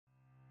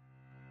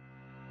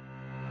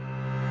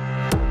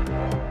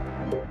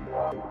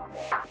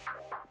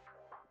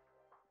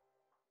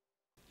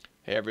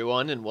Hey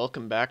everyone, and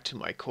welcome back to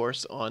my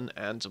course on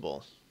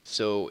Ansible.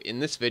 So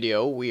in this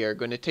video we are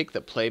going to take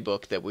the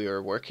playbook that we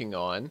were working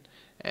on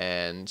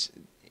and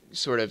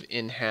sort of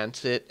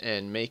enhance it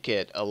and make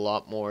it a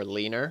lot more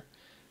leaner.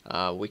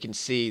 We can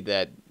see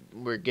that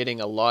we're getting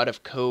a lot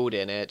of code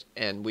in it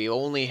and we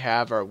only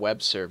have our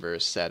web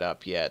servers set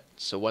up yet.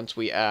 So once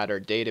we add our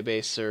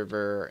database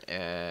server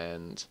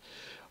and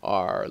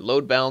our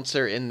load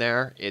balancer in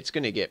there, it's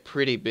going to get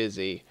pretty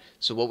busy.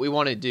 So what we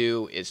want to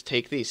do is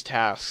take these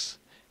tasks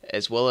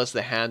as well as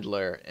the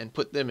handler and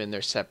put them in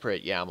their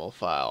separate YAML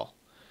file.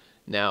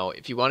 Now,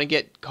 if you want to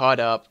get caught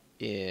up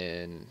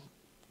in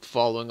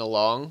following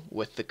along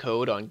with the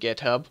code on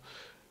GitHub,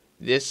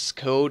 this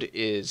code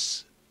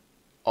is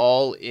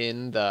all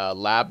in the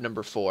lab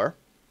number 4.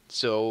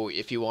 So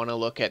if you want to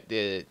look at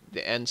the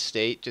end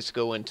state, just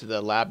go into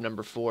the lab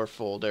number 4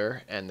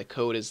 folder and the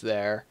code is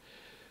there.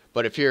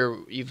 But if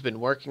you've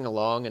been working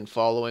along and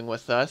following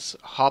with us,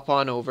 hop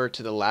on over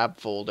to the lab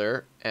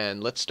folder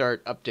and let's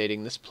start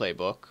updating this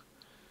playbook.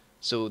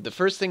 So the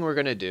first thing we're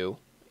going to do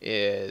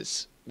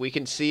is we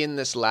can see in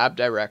this lab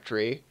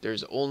directory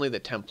there's only the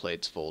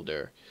templates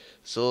folder.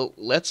 So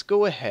let's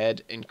go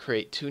ahead and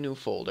create 2 new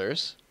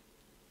folders.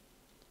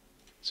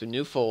 So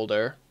new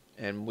folder,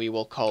 and we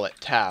will call it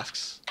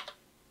tasks.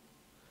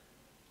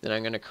 Then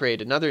I'm going to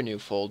create another new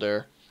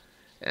folder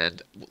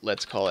and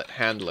let's call it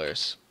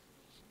handlers.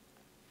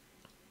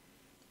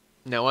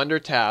 Now under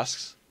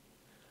tasks,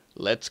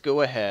 let's go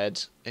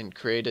ahead and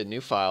create a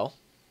new file,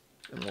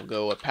 and we'll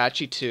go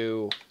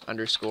apache2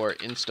 underscore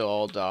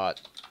install.yml.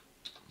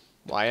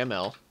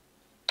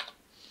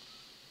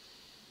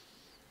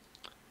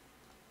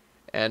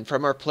 And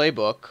from our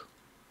playbook,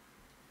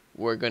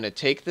 we're going to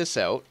take this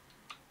out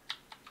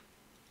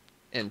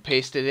and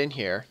paste it in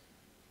here.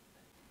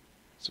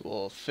 So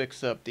we'll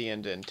fix up the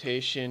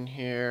indentation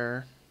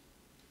here,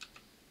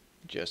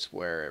 just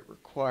where it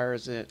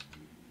requires it.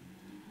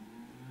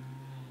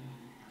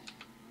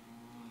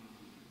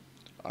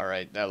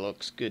 Alright, that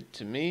looks good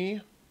to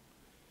me.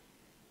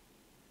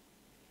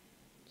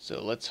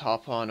 So let's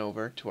hop on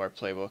over to our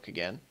playbook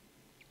again.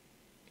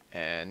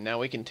 And now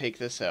we can take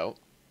this out.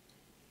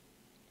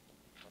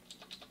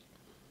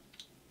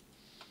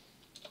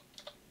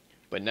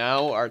 But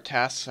now our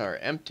tasks are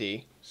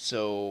empty,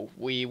 so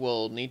we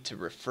will need to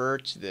refer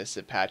to this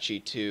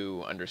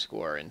apache2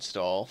 underscore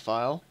install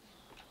file.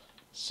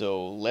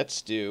 So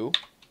let's do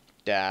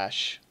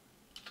dash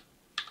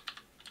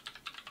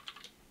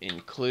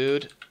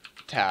include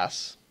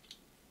tasks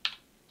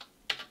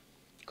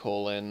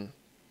colon,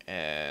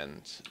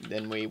 and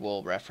then we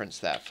will reference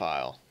that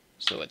file.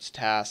 So it's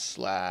tasks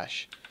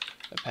slash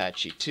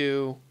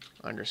apache2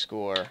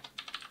 underscore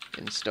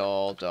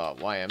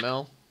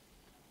install.yml.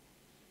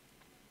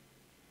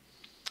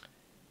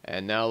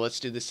 And now let's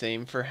do the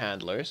same for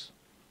handlers.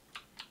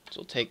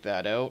 So we'll take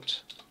that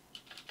out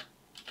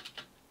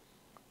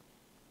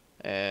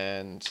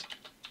and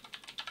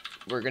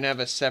we're going to have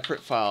a separate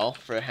file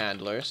for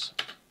handlers.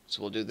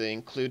 So we'll do the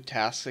include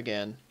tasks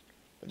again,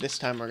 but this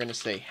time we're going to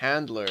say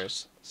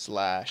handlers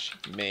slash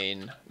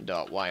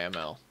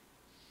main.yml.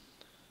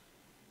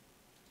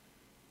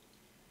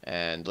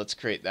 And let's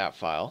create that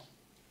file.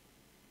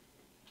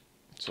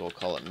 So we'll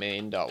call it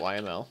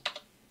main.yml.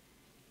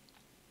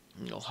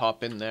 We'll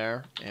hop in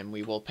there and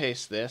we will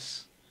paste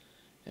this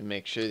and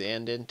make sure the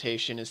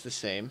indentation is the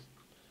same.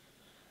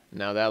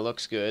 Now that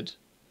looks good.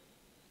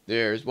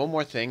 There's one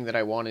more thing that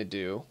I want to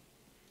do,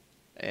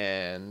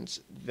 and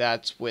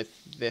that's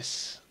with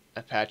this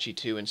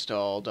apache2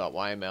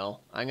 install.yml.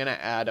 I'm going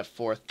to add a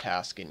 4th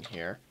task in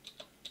here.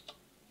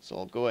 So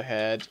I'll go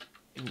ahead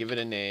and give it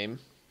a name.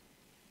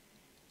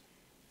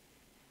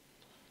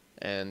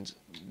 And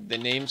the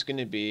name's going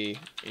to be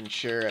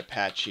ensure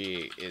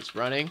Apache is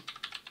running.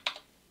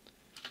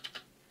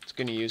 It's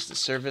going to use the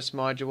service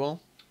module.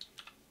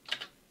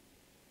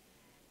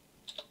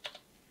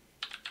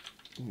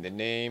 The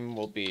name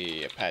will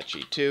be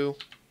Apache2.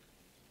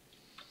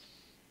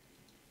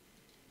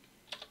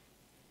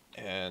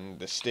 And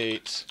the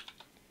state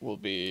will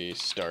be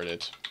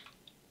started.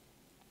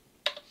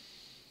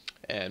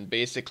 And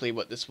basically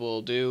what this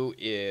will do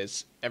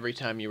is every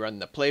time you run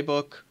the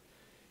playbook,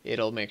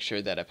 it'll make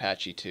sure that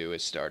Apache 2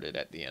 is started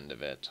at the end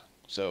of it.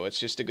 So it's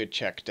just a good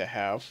check to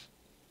have.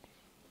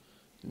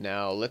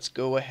 Now let's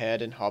go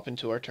ahead and hop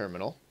into our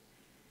terminal.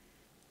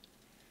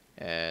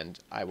 And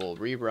I will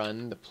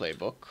rerun the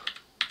playbook.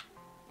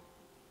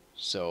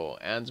 So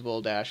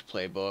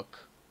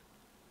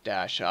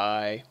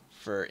Ansible-playbook-I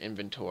for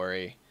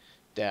inventory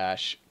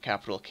dash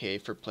capital K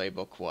for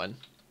playbook 1,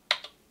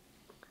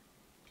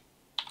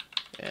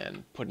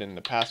 and put in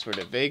the password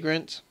of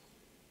Vagrant,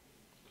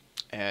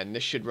 and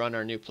this should run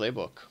our new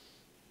playbook.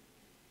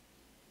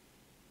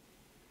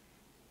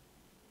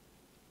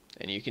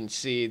 And you can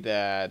see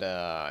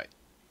that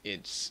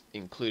it's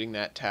including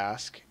that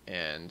task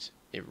and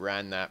it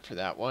ran that for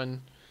that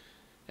one,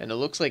 and it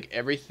looks like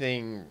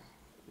everything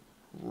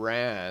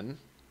ran,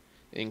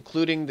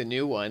 including the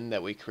new one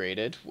that we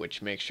created,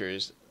 which makes sure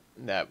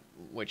that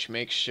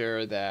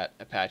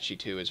Apache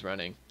 2 is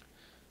running.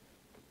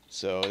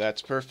 So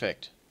that's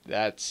perfect.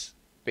 that's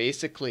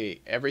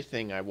basically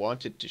everything I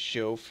wanted to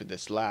show for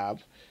this lab.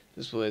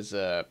 This was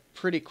a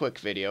pretty quick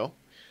video,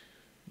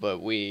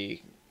 but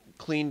we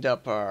cleaned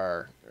up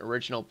our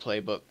original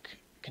playbook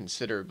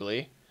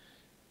considerably.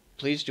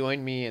 Please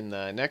join me in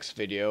the next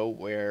video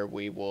where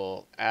we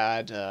will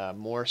add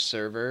more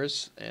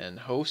servers and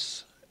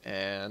hosts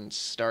and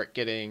start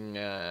getting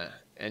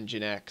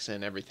Nginx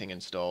and everything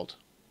installed.